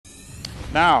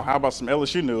Now, how about some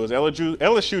LSU news?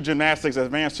 LSU gymnastics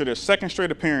advanced to their second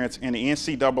straight appearance in the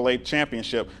NCAA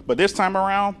championship, but this time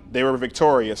around, they were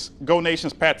victorious. Go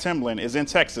Nation's Pat Timlin is in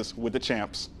Texas with the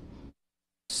champs.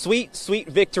 Sweet, sweet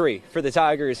victory for the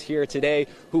Tigers here today,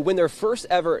 who win their first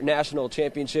ever national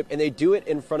championship, and they do it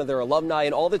in front of their alumni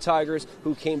and all the Tigers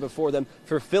who came before them,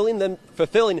 fulfilling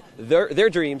their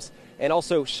dreams and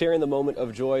also sharing the moment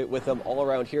of joy with them all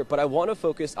around here. But I want to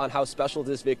focus on how special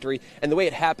this victory and the way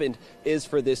it happened is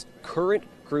for this current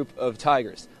group of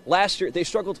Tigers. Last year, they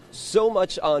struggled so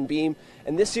much on beam,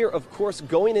 and this year, of course,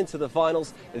 going into the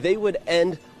finals, they would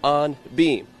end on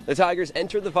beam. The Tigers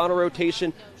entered the final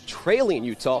rotation trailing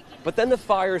Utah, but then the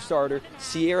fire starter,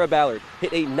 Sierra Ballard,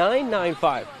 hit a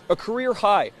 9.95, a career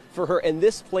high for her, and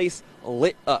this place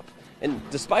lit up. And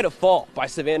despite a fall by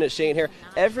Savannah Shanehair,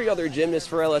 every other gymnast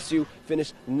for LSU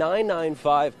finished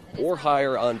 9.95 or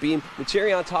higher on beam. The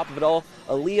cherry on top of it all,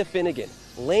 Aaliyah Finnegan,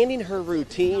 landing her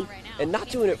routine and not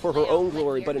doing it for her own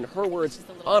glory, but in her words,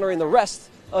 honoring the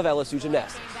rest of LSU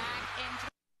gymnastics.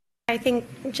 I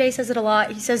think Jay says it a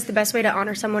lot. He says the best way to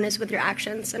honor someone is with your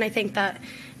actions, and I think that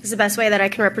is the best way that I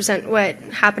can represent what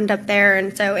happened up there.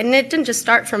 And it didn't just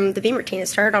start from the beam routine. It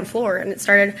started on floor, and it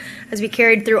started as we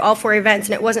carried through all 4 events,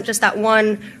 and it wasn't just that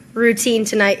one routine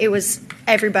tonight. It was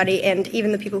everybody, and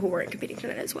even the people who weren't competing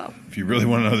tonight as well. If you really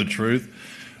want to know the truth,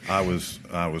 I was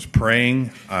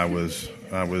praying. I was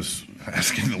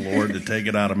asking the Lord to take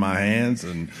it out of my hands,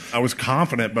 and I was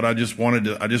confident, but I just wanted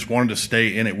to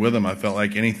stay in it with them. I felt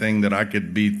like anything that I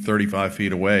could be 35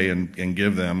 feet away and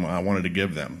give them, I wanted to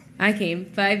give them. I came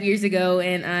 5 years ago,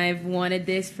 and I've wanted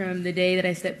this from the day that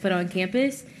I stepped foot on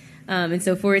campus. And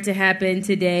so for it to happen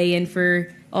today and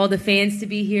for all the fans to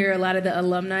be here, a lot of the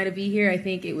alumni to be here, I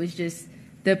think it was just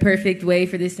the perfect way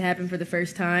for this to happen for the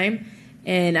first time.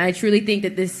 And I truly think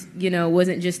that this,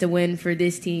 wasn't just a win for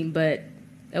this team, but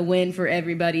a win for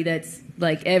everybody that's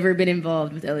ever been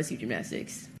involved with LSU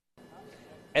gymnastics.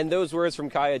 And those words from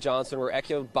Kaya Johnson were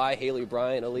echoed by Haley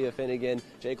Bryant, Aaliyah Finnegan,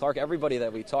 Jay Clark, everybody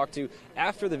that we talked to.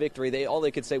 After the victory, all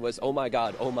they could say was, oh my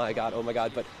God, oh my God, oh my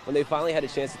God. But when they finally had a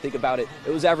chance to think about it,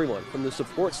 it was everyone from the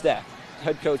support staff,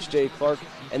 head coach Jay Clark,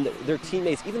 and their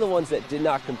teammates, even the ones that did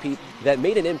not compete, that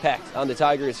made an impact on the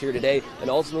Tigers here today and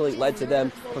ultimately led to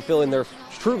them fulfilling their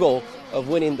true goal of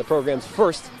winning the program's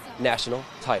first national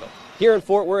title. Here in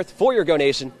Fort Worth, for your Go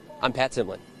Nation, I'm Pat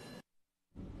Timlin.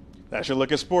 That's your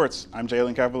look at sports. I'm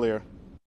Jalen Cavalier.